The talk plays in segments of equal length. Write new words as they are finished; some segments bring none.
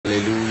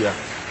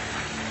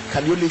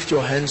Can you lift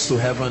your hands to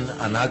heaven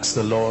and ask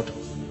the Lord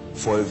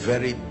for a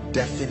very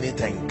definite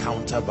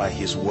encounter by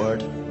his word?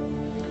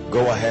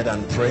 Go ahead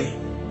and pray.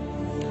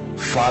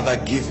 Father,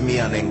 give me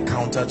an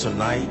encounter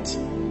tonight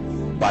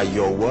by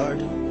your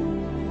word.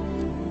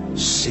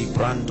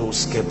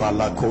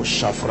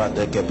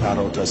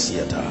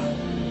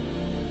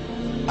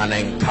 An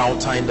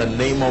encounter in the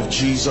name of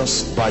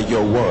Jesus by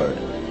your word.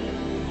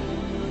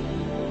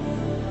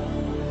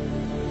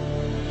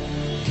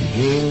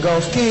 King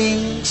of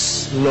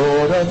kings,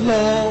 Lord of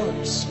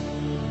lords,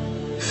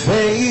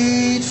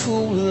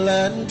 faithful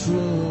and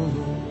true,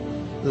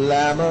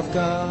 Lamb of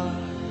God,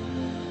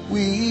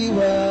 we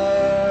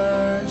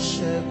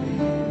worship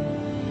you.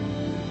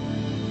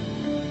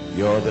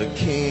 You're the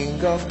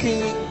King of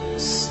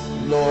kings,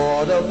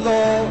 Lord of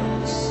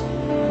lords,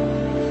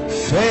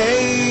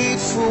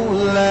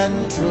 faithful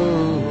and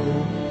true,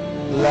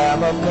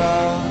 Lamb of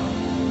God,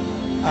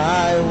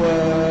 I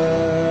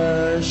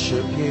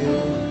worship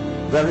you.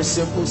 Very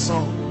simple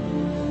song.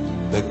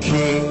 The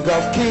King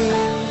of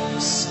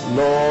kings,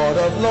 Lord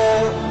of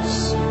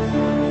lords,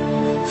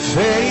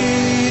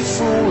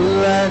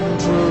 faithful and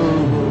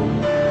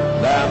true,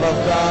 Lamb of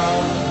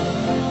God,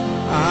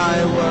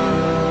 I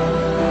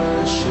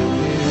worship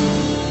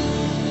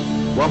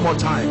you. One more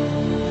time.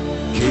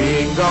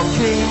 King of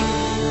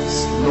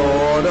kings,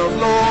 Lord of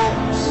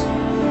lords,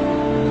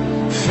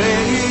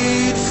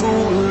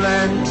 faithful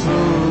and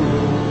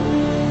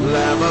true,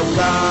 Lamb of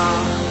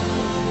God,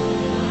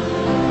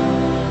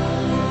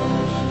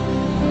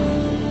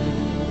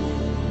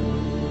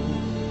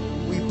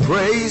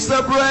 praise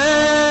the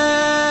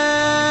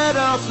bread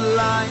of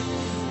life,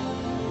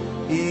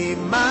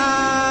 Emmanuel,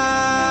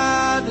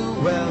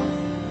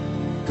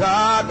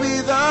 God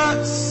with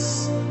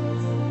us,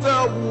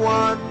 the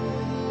one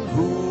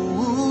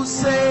who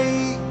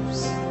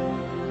saves.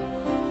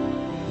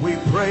 We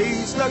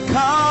praise the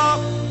cup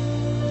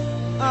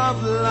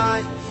of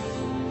life,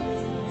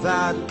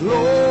 that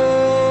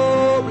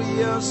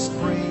glorious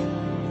spring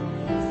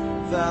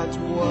that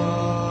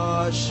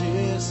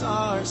washes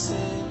our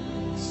sins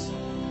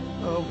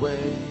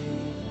away.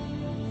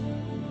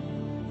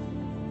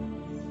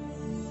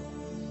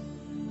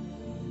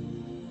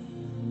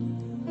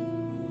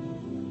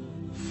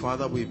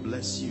 Father, we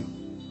bless you.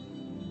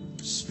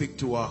 Speak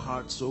to our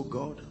hearts, oh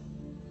God,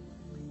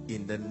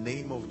 in the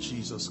name of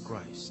Jesus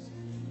Christ.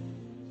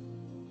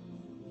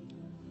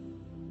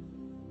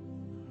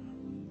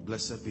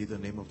 Blessed be the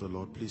name of the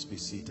Lord. Please be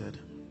seated.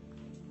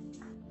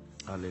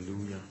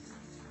 Hallelujah.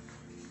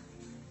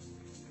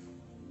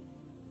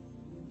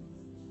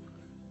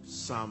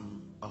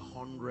 Psalm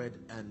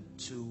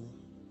 102,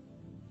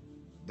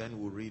 then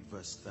we'll read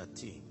verse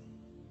 13.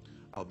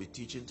 I'll be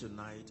teaching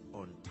tonight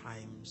on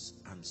times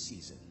and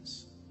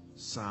seasons.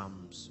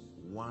 Psalms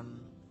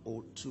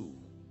 102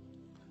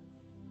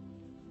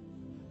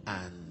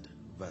 and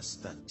verse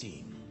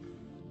 13.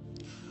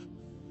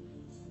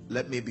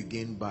 Let me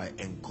begin by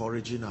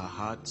encouraging our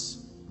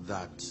hearts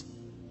that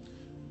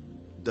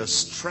the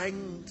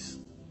strength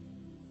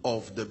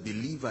of the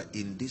believer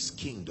in this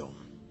kingdom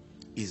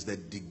is the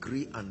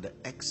degree and the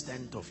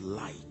extent of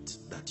light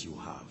that you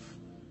have.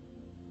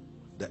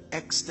 The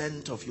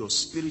extent of your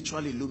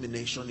spiritual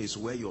illumination is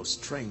where your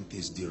strength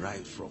is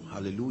derived from.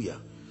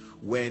 Hallelujah.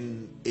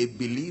 When a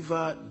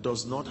believer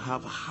does not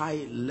have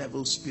high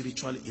level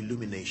spiritual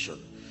illumination,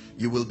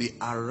 you will be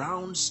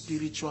around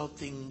spiritual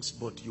things,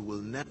 but you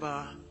will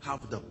never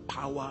have the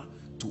power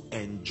to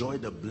enjoy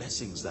the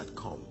blessings that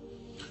come.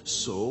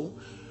 So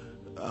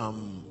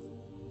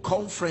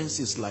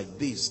conferences like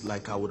this,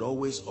 like I would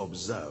always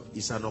observe,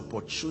 is an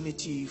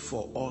opportunity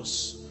for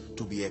us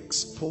to be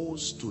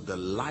exposed to the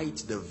light,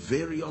 the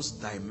various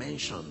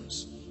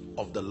dimensions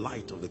of the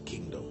light of the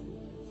kingdom.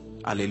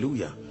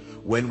 Hallelujah.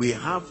 When we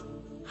have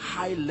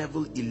high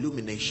level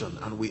illumination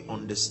and we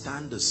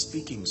understand the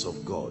speakings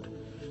of God,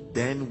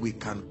 then we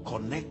can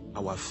connect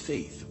our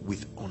faith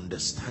with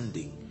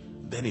understanding.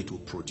 Then it will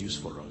produce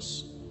for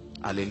us.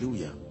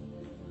 Hallelujah.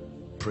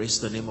 Praise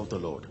the name of the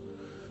Lord.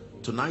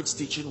 Tonight's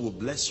teaching will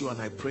bless you,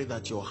 and I pray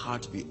that your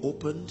heart be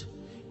opened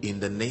in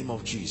the name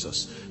of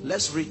Jesus.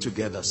 Let's read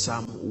together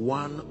Psalm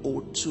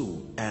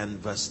 102 and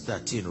verse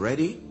 13.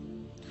 Ready?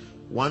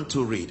 1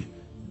 to read.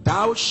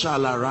 Thou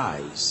shalt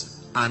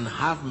arise and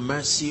have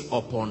mercy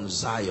upon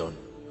Zion,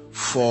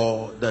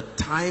 for the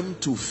time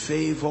to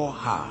favor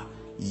her,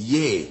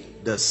 yea,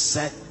 the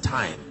set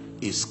time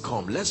is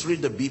come. Let's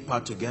read the B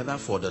part together.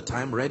 For the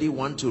time. Ready?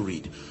 1 to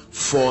read.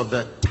 For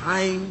the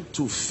time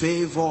to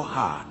favor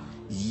her,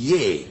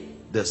 yea,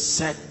 the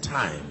set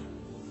time.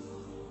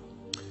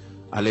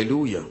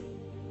 Hallelujah.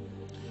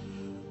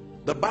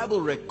 The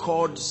Bible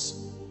records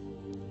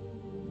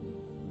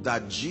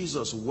that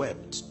Jesus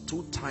wept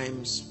 2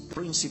 times,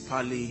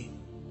 principally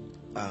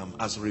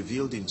as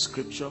revealed in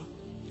scripture.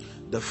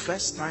 The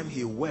first time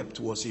he wept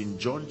was in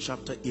John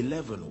chapter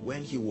 11,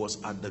 when he was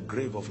at the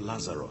grave of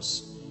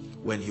Lazarus.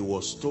 When he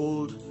was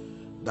told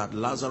that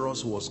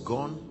Lazarus was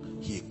gone,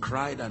 he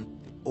cried, and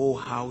oh,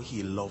 how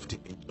he loved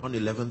him. In John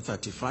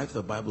 11:35,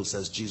 the Bible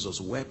says Jesus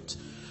wept,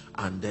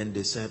 and then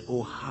they said,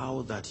 oh,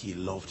 how that he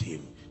loved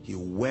him. He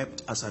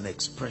wept as an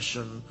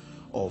expression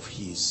of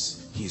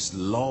his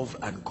love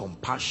and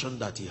compassion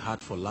that he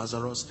had for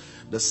Lazarus.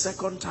 The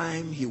second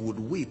time he would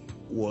weep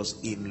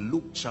was in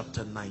Luke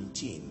chapter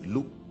 19.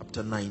 Luke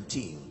chapter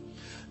 19.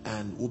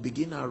 And we'll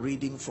begin our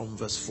reading from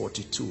verse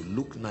 42.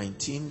 Luke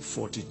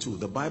 19:42.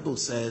 The Bible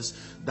says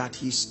that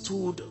he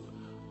stood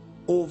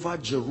over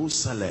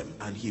Jerusalem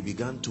and he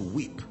began to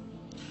weep.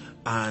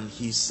 And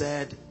he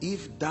said,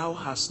 if thou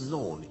hast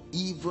known,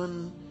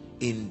 even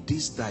in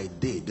this thy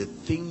day, the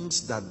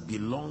things that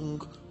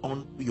belong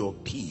unto your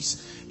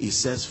peace, it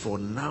says, for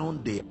now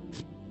they are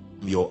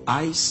your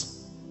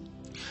eyes.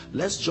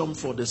 Let's jump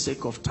for the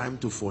sake of time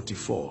to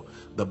 44.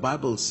 The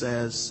Bible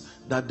says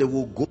that they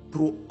will go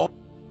through all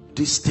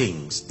these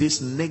things,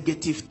 these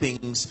negative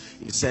things.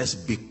 It says,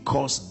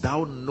 because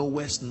thou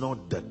knowest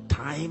not the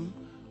time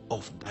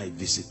of thy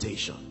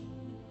visitation.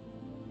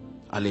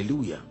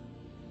 Hallelujah.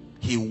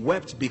 He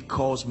wept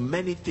because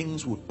many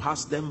things would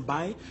pass them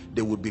by.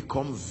 They would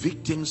become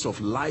victims of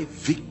life,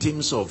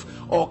 victims of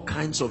all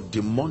kinds of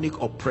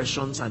demonic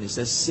oppressions. And he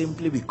says,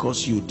 simply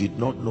because you did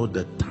not know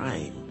the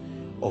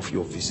time of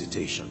your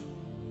visitation.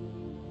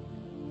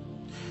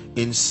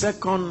 In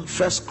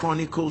First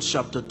Chronicles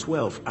chapter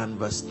 12 and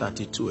verse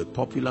 32, a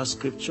popular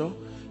scripture,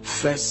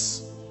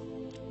 First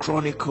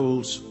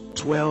Chronicles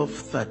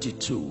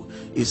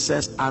 12:32, it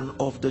says, and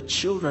of the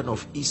children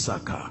of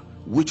Issachar,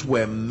 which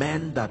were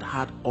men that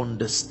had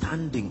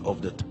understanding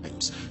of the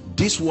times.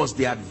 This was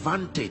the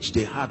advantage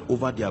they had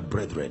over their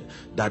brethren,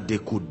 that they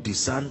could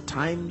discern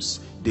times,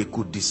 they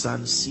could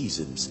discern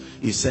seasons.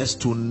 It says,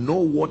 to know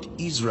what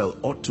Israel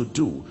ought to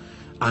do.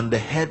 And the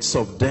heads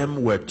of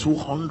them were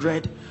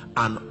 200,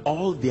 and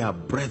all their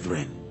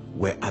brethren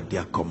were at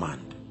their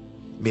command.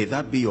 May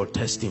that be your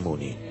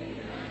testimony.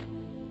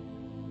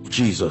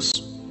 Jesus.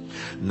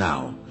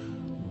 Now,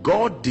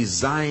 God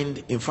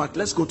designed, in fact,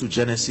 let's go to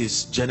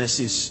Genesis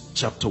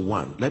chapter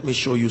 1. Let me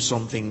show you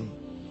something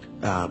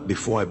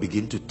before I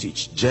begin to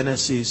teach.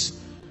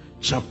 Genesis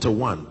chapter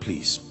 1,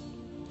 please.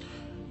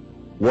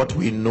 What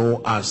we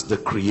know as the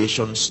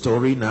creation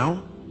story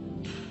now.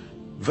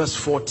 Verse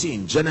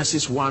 14,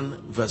 Genesis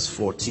 1 verse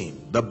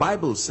 14. The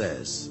Bible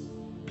says,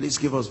 please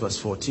give us verse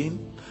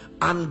 14.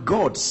 And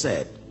God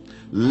said,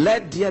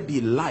 let there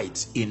be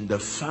light in the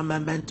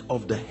firmament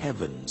of the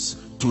heavens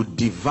to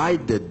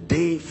divide the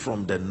day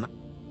from the night,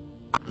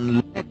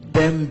 and let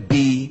them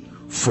be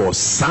for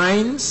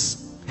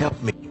signs,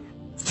 help me,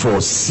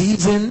 for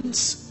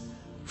seasons,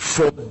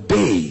 for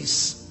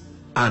days,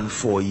 and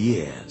for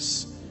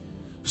years.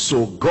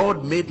 So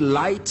God made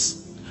lights,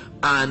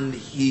 and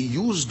he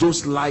used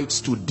those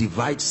lights to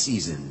divide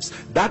seasons.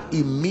 That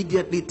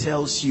immediately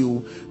tells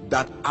you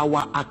that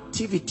our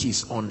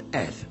activities on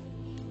earth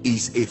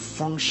is a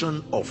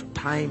function of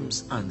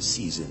times and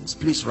seasons.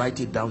 Please write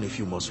it down if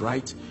you must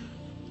write.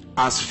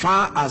 As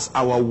far as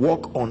our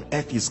work on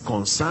earth is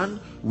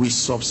concerned, we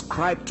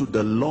subscribe to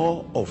the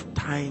law of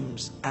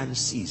times and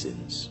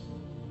seasons.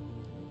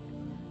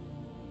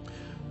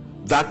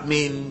 That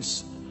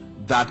means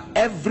that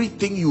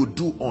everything you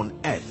do on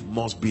earth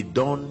must be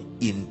done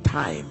in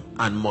time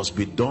and must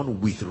be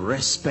done with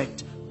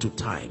respect to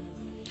time.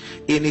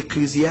 In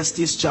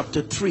Ecclesiastes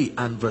chapter 3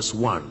 and verse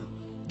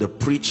 1, the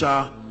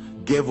preacher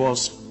gave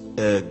us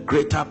a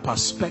greater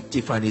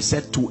perspective, and he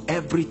said, to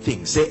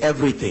everything, say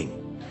everything.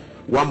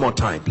 One more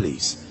time,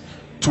 please.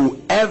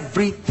 To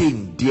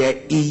everything there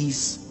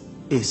is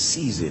a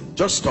season.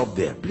 Just stop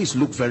there. Please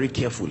look very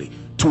carefully.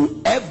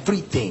 To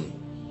everything.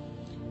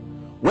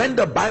 When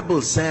the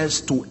Bible says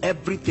to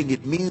everything,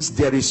 it means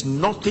there is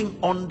nothing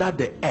under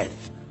the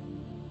earth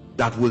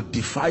that will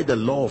defy the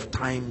law of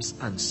times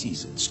and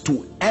seasons.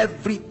 To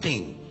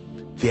everything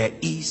there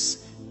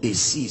is a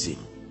season.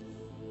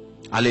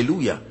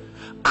 Hallelujah.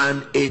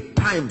 And a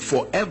time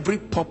for every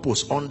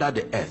purpose under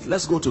the earth.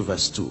 Let's go to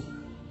verse 2.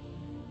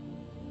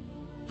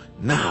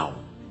 Now,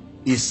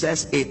 it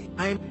says a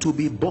time to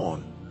be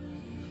born.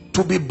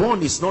 To be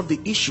born is not the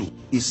issue.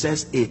 It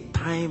says a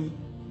time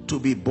to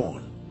be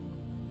born.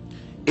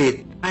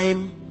 A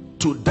time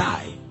to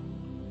die.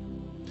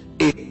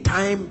 A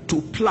time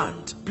to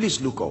plant. Please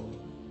look up.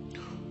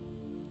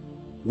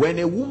 When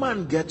a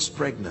woman gets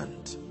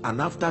pregnant and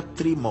after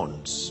 3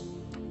 months,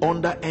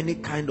 under any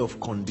kind of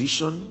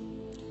condition,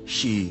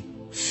 she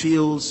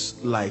feels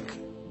like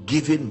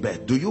giving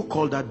birth, do you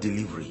call that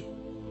delivery?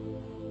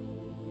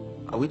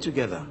 Are we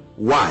together?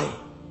 Why?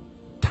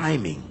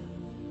 Timing.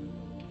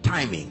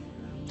 Timing.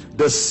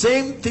 The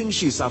same thing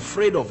she's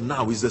afraid of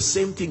now is the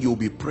same thing you'll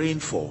be praying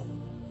for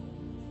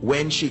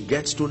when she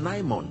gets to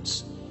 9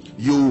 months.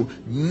 You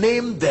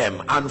name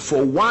them, and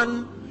for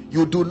one,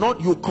 you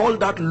call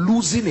that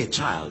losing a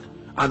child,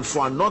 and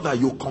for another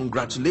you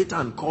congratulate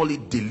and call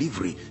it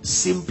delivery,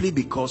 simply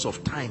because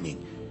of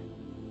timing.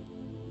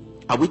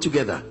 Are we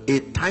together? A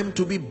time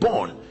to be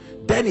born.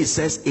 Then it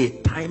says a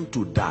time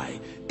to die,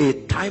 a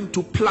time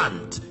to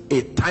plant,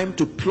 a time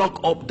to pluck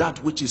up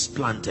that which is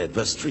planted.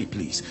 Verse 3,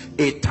 please.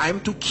 A time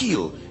to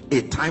kill,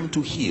 a time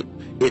to heal,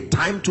 a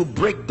time to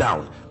break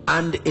down,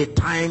 and a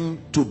time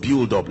to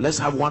build up. Let's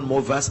have one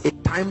more verse. A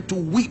time to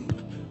weep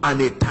and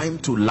a time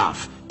to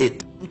laugh, a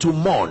time to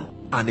mourn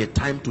and a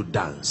time to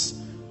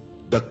dance.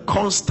 The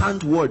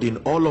constant word in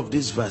all of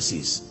these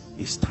verses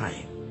is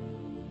time.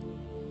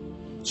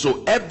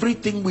 So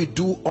everything we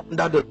do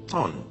under the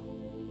sun,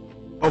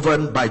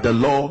 governed by the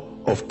law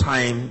of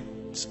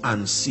times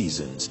and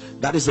seasons.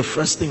 That is the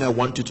first thing I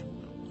want you to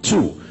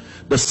do.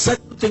 The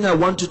second thing I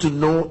want you to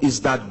know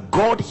is that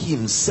God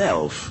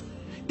himself,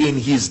 in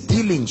his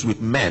dealings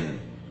with men,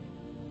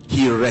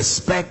 he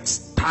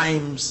respects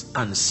times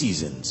and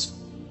seasons.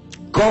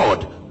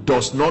 God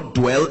does not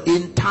dwell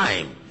in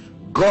time.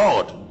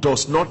 God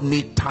does not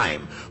need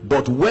time.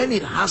 But when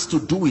it has to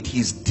do with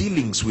his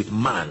dealings with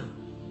man,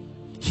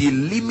 he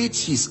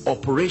limits his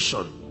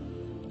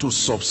operation to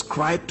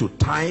subscribe to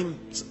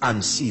times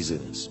and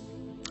seasons.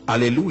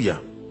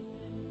 Hallelujah.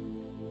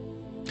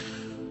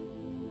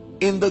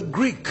 In the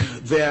Greek,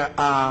 there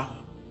are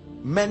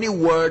many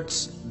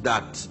words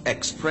that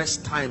express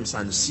times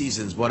and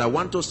seasons, but I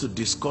want us to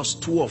discuss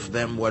two of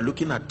them. We're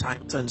looking at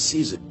times and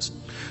seasons.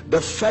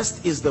 The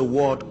first is the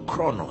word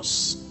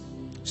chronos.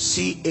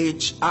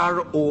 C-H-R-O-N-O-S,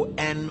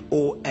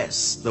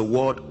 the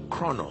word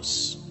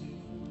chronos.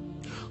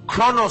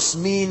 Chronos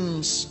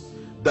means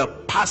the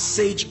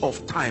passage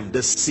of time,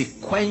 the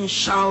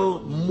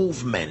sequential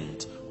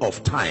movement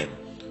of time,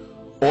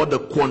 or the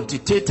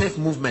quantitative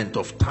movement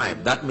of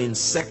time. That means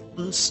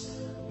seconds,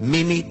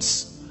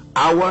 minutes,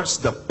 hours.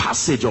 The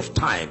passage of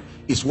time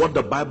is what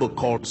the Bible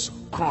calls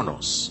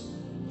chronos.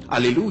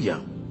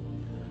 Hallelujah.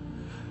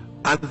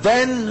 And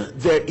then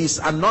there is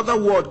another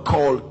word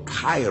called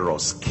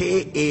kairos,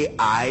 K-A-I-R-O-S.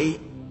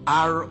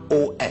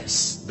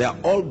 They are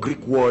all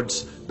Greek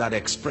words that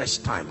express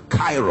time.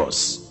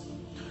 Kairos.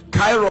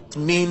 Kairos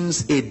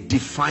means a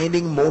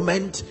defining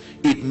moment.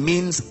 It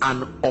means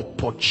an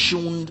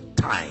opportune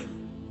time.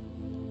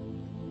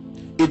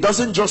 It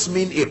doesn't just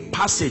mean a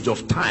passage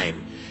of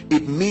time.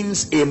 It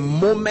means a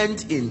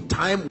moment in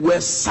time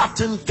where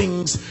certain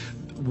things,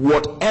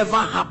 whatever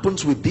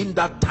happens within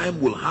that time,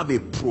 will have a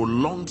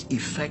prolonged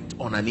effect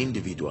on an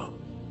individual.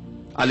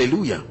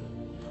 Hallelujah.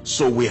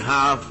 So we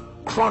have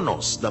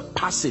chronos, the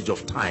passage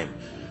of time,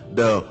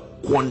 the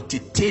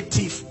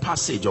quantitative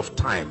passage of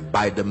time,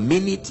 by the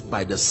minute,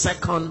 by the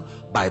second,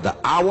 by the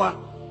hour.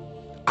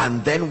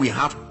 And then we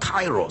have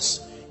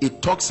kairos.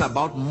 It talks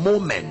about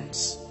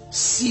moments,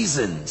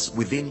 seasons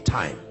within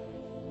time.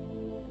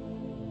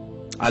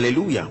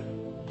 Hallelujah.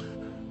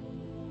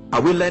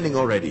 Are we learning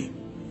already?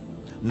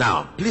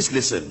 Now, please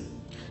listen.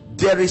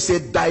 There is a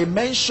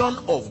dimension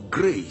of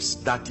grace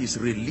that is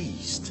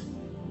released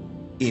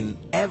in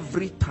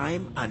every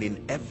time and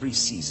in every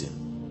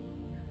season.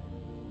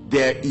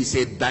 There is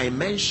a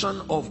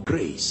dimension of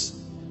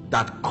grace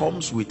that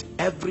comes with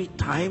every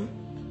time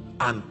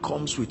and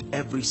comes with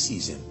every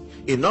season.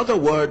 In other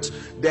words,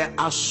 there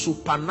are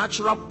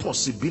supernatural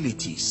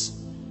possibilities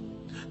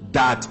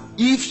that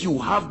if you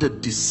have the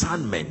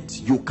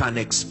discernment, you can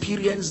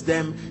experience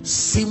them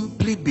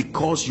simply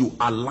because you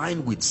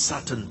align with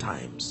certain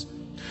times.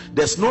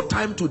 There's no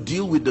time to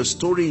deal with the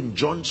story in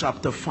John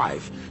chapter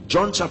 5.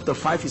 John chapter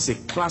 5 is a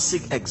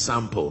classic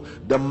example.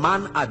 The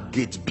man at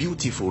Gate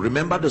Beautiful.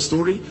 Remember the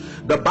story?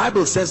 The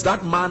Bible says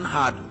that man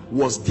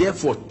was there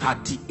for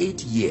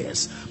 38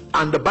 years.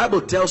 And the Bible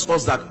tells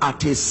us that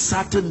at a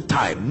certain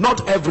time,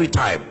 not every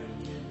time,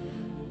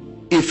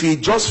 if he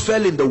just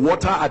fell in the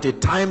water at a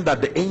time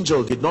that the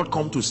angel did not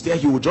come to stare,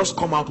 he would just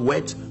come out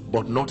wet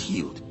but not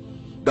healed.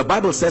 The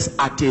Bible says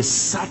at a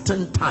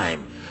certain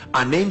time,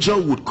 an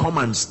angel would come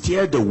and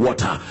stir the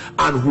water,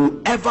 and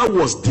whoever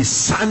was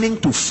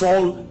discerning to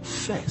fall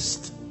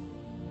first.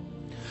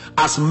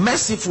 As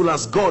merciful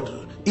as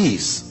God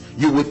is,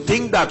 you would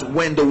think that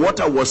when the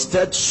water was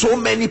stirred, so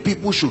many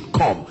people should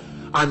come,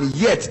 and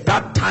yet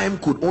that time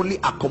could only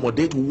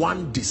accommodate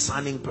one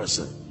discerning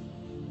person.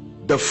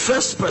 The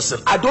first person,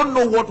 I don't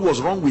know what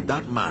was wrong with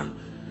that man,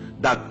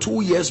 that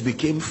 2 years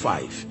became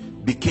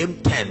 5,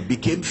 became 10,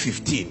 became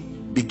 15,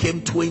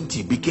 became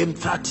 20, became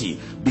 30,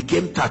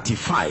 became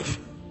 35.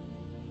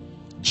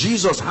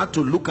 Jesus had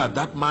to look at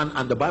that man,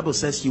 and the Bible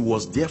says he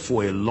was there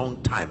for a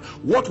long time.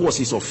 What was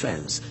his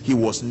offense? He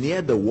was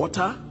near the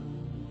water.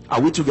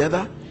 Are we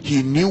together?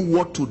 He knew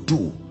what to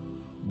do,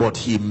 but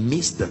he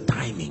missed the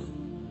timing.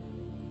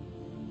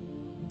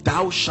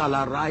 Thou shalt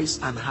arise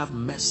and have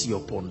mercy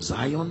upon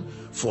Zion,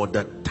 for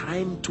the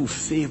time to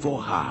favor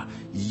her,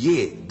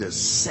 yea, the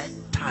set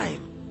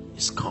time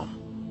is come.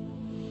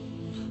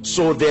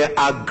 So there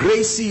are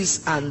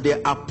graces and there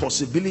are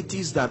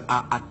possibilities that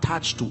are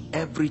attached to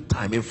every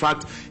time. In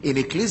fact, in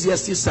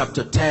Ecclesiastes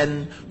chapter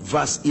 10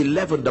 verse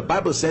 11, the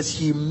Bible says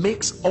he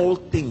makes all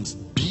things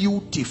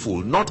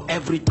beautiful, not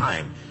every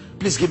time.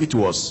 Please give it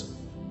to us.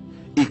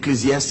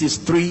 Ecclesiastes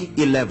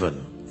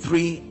 3:11,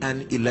 3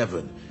 and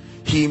 11.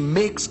 He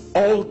makes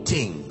all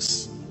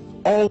things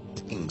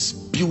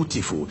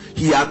beautiful.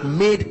 He had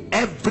made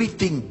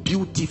everything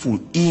beautiful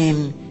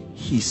in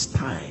his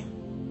time.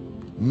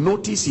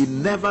 Notice he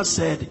never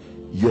said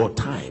your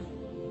time.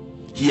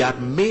 He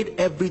had made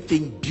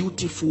everything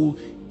beautiful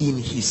in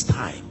his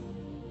time.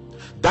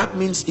 That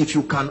means if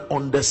you can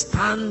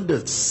understand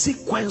the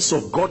sequence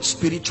of God's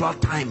spiritual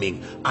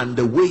timing and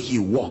the way he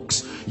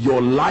works,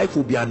 your life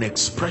will be an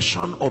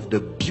expression of the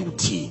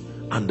beauty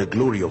and the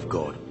glory of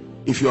God.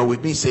 If you are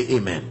with me, say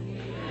amen.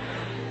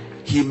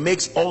 Amen. He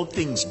makes all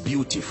things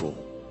beautiful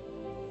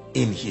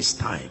in his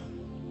time.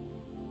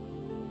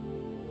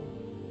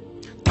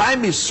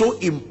 Time is so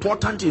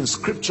important in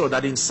scripture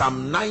that in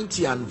Psalm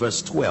 90 and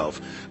verse 12,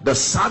 the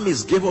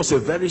psalmist gave us a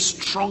very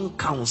strong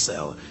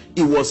counsel.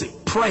 It was a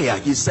prayer.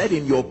 He said,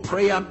 in your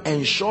prayer,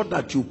 ensure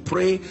that you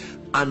pray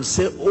and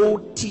say, oh,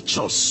 teach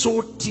us,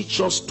 so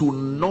teach us to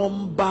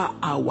number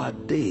our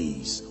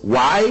days.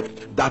 Why?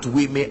 That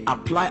we may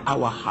apply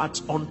our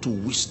hearts unto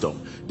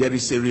wisdom. There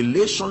is a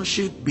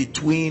relationship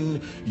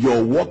between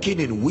your walking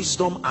in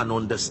wisdom and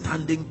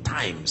understanding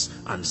times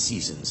and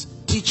seasons.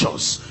 Teach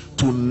us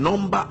to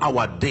number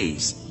our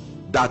days,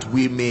 that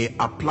we may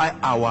apply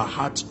our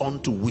hearts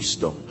unto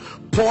wisdom.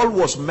 Paul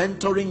was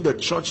mentoring the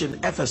church in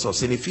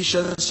Ephesus in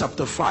Ephesians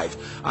chapter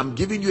 5. I'm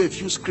giving you a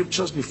few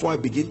scriptures before I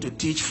begin to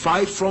teach.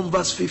 5 from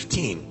verse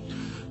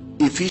 15.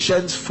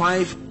 Ephesians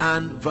 5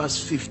 and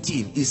verse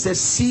 15. It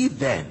says, see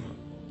then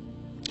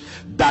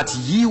that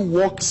ye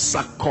walk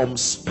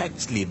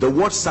circumspectly. The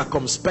word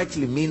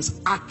circumspectly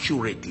means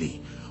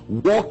accurately.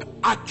 Walk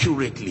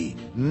accurately,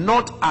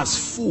 not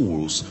as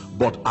fools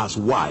but as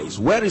wise.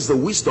 Where is the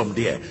wisdom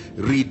there?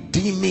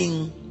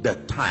 Redeeming the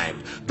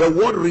time. The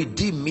word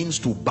redeem means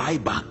to buy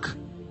back.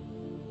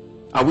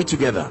 Are we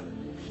together?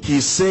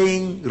 He's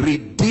saying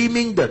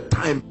redeeming the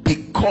time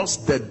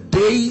because the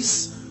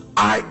days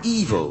are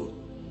evil.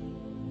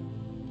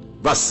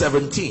 Verse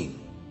 17.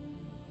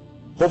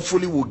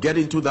 Hopefully we'll get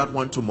into that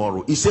one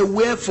tomorrow. He said,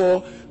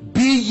 wherefore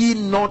be ye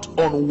not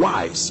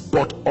unwise,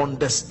 but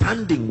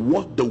understanding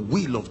what the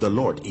will of the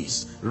Lord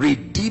is,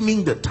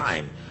 redeeming the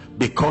time,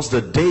 because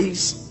the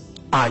days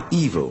are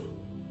evil.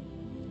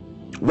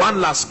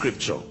 One last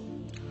scripture,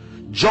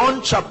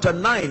 John chapter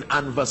 9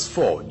 and verse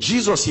 4.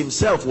 Jesus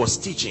himself was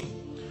teaching.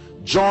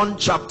 John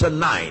chapter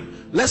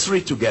 9. Let's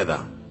read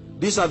together.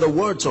 These are the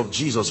words of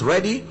Jesus.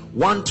 Ready?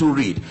 1, 2,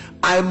 read.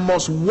 I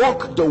must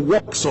walk the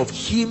works of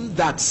him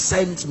that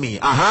sent me.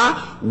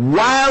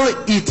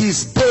 While it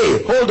is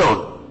day. Hold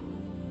on.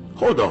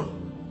 Hold on.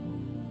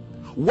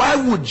 Why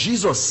would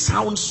Jesus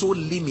sound so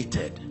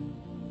limited?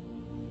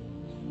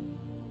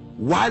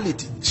 While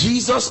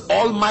Jesus,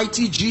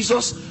 Almighty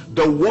Jesus,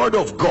 the Word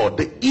of God,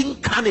 the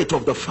incarnate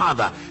of the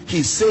Father,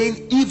 he's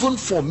saying, even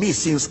for me,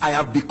 since I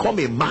have become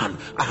a man,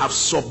 I have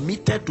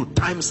submitted to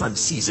times and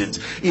seasons.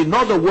 In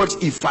other words,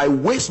 if I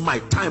waste my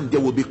time, there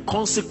will be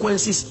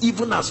consequences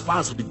even as far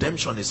as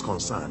redemption is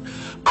concerned.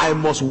 I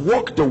must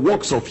walk the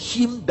works of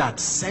him that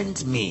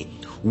sent me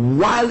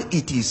while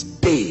it is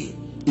day.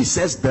 It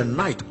says the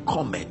night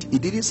cometh.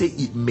 It didn't say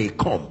it may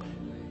come.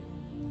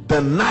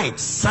 The night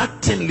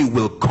certainly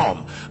will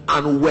come,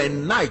 and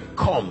when night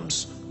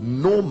comes,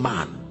 no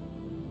man,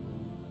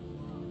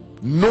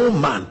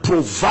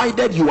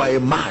 provided you are a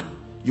man,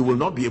 you will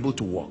not be able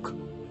to walk.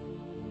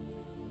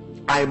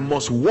 I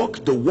must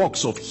walk the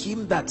works of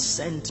him that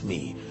sent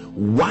me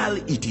while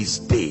it is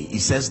day. He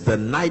says the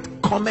night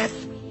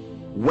cometh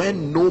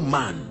when no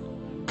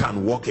man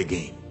can walk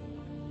again.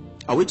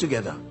 Are we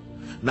together?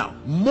 Now,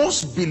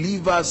 most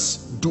believers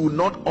do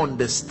not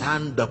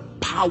understand the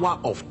power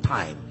of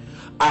time.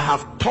 I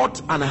have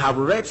taught and I have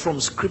read from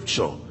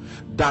scripture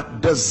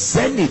that the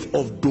zenith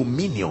of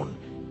dominion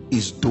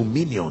is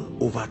dominion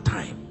over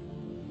time,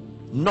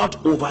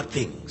 not over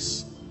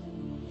things.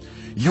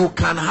 You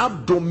can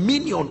have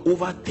dominion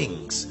over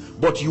things,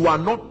 but you are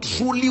not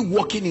truly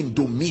walking in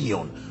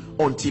dominion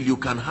until you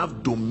can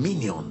have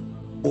dominion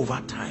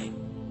over time.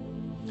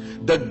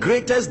 The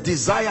greatest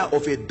desire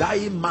of a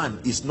dying man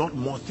is not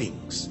more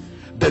things.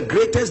 The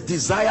greatest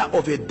desire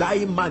of a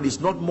dying man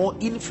is not more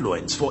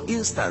influence. For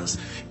instance,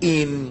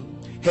 in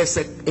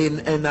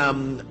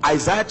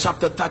Isaiah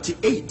chapter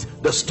 38,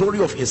 the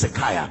story of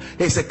Hezekiah.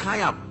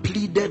 Hezekiah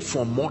pleaded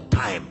for more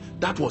time.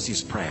 That was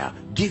his prayer.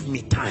 Give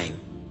me time.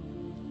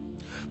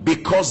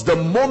 Because the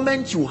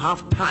moment you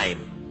have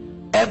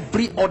time,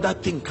 every other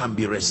thing can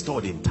be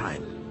restored in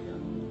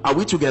time. Are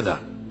we together?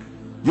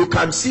 You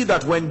can see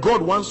that when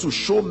God wants to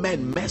show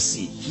men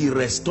mercy, he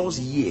restores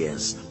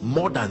years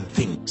more than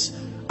things.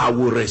 I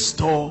will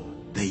restore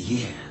the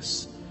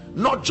years,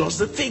 not just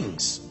the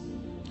things.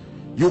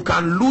 You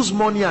can lose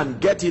money and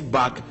get it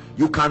back.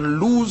 You can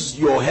lose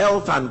your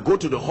health and go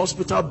to the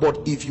hospital,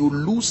 but if you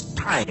lose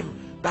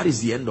time, that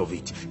is the end of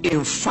it.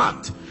 In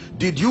fact,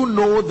 did you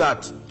know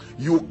that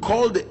you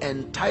call the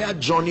entire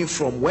journey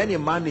from when a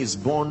man is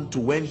born to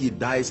when he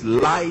dies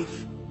lifetime?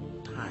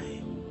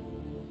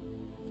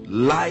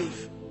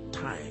 Lifetime.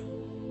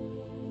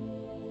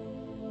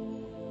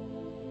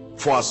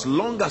 For as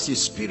long as his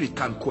spirit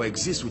can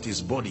coexist with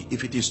his body,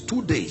 if it is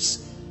 2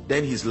 days,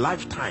 then his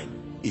lifetime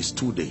is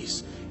 2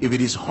 days. If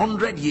it is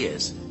 100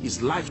 years,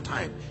 his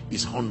lifetime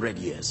is 100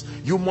 years.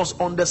 You must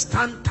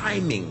understand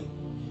timing,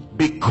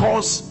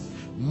 because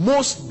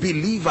most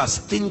believers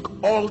think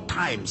all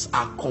times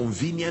are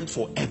convenient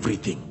for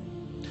everything.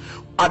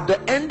 At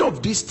the end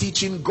of this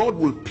teaching, God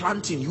will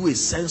plant in you a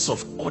sense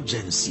of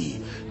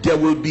urgency. There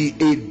will be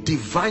a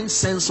divine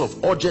sense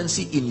of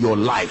urgency in your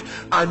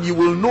life, and you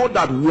will know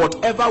that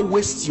whatever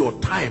wastes your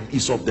time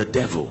is of the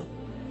devil,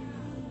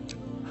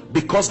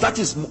 because that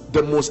is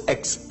the most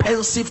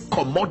expensive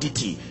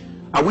commodity.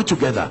 Are we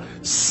together?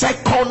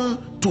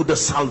 Second to the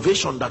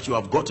salvation that you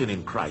have gotten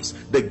in Christ,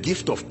 the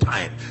gift of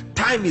time.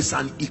 Time is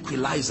an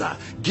equalizer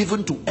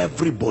given to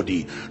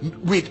everybody.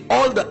 With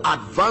all the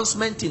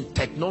advancement in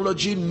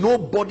technology,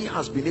 nobody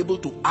has been able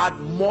to add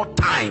more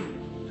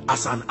time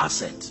as an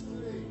asset.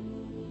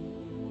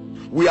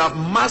 We have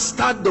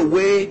mastered the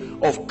way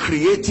of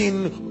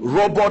creating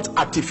robot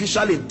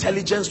artificial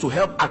intelligence to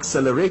help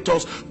accelerate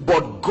us,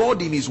 but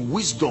God in his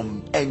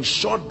wisdom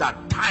ensured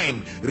that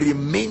time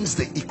remains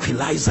the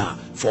equalizer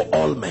for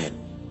all men.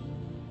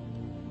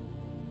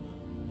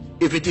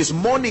 If it is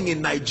morning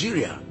in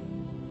Nigeria,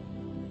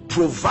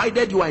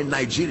 provided you are in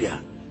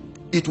Nigeria,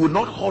 it will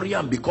not hurry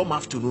and become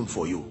afternoon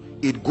for you.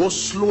 It goes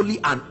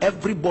slowly and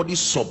everybody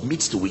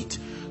submits to it.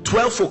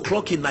 12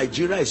 o'clock in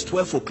Nigeria is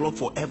 12 o'clock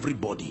for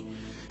everybody.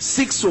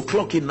 6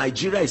 o'clock in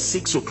Nigeria is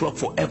 6 o'clock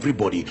for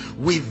everybody.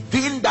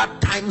 Within that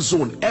time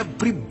zone,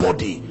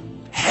 everybody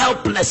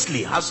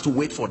helplessly has to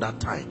wait for that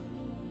time.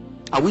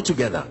 Are we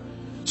together?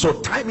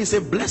 So time is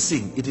a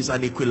blessing. It is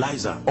an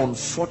equalizer.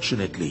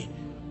 Unfortunately,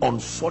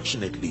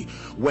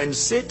 when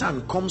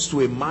Satan comes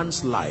to a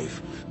man's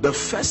life, the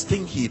first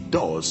thing he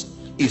does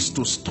is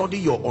to study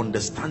your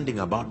understanding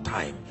about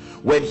time.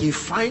 When he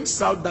finds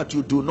out that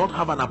you do not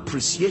have an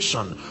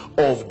appreciation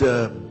of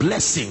the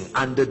blessing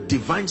and the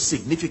divine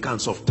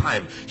significance of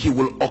time, he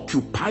will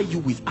occupy you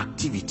with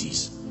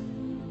activities,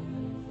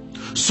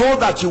 so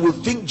that you will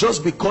think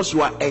just because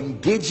you are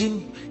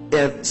engaging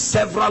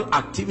several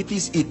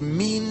activities, it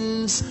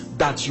means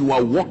that you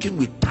are working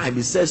with time.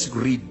 It says,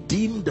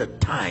 redeem the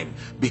time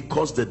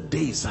because the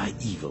days are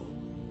evil.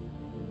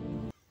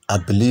 I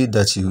believe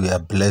that you were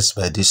blessed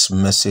by this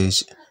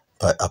message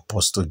by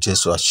Apostle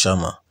Joshua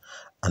Selman,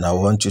 and I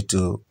want you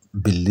to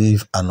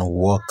believe and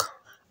work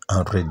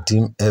and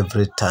redeem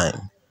every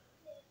time.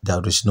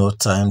 There is no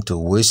time to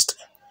waste.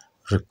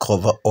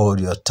 Recover all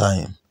your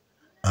time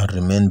and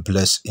remain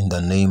blessed in the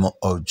name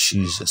of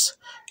Jesus.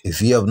 If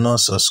you have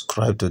not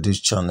subscribed to this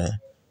channel,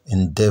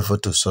 endeavor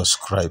to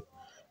subscribe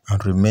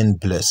and remain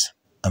blessed,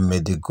 and may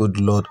the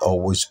good Lord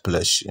always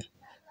bless you.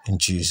 In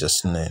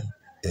Jesus' name,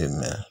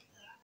 amen.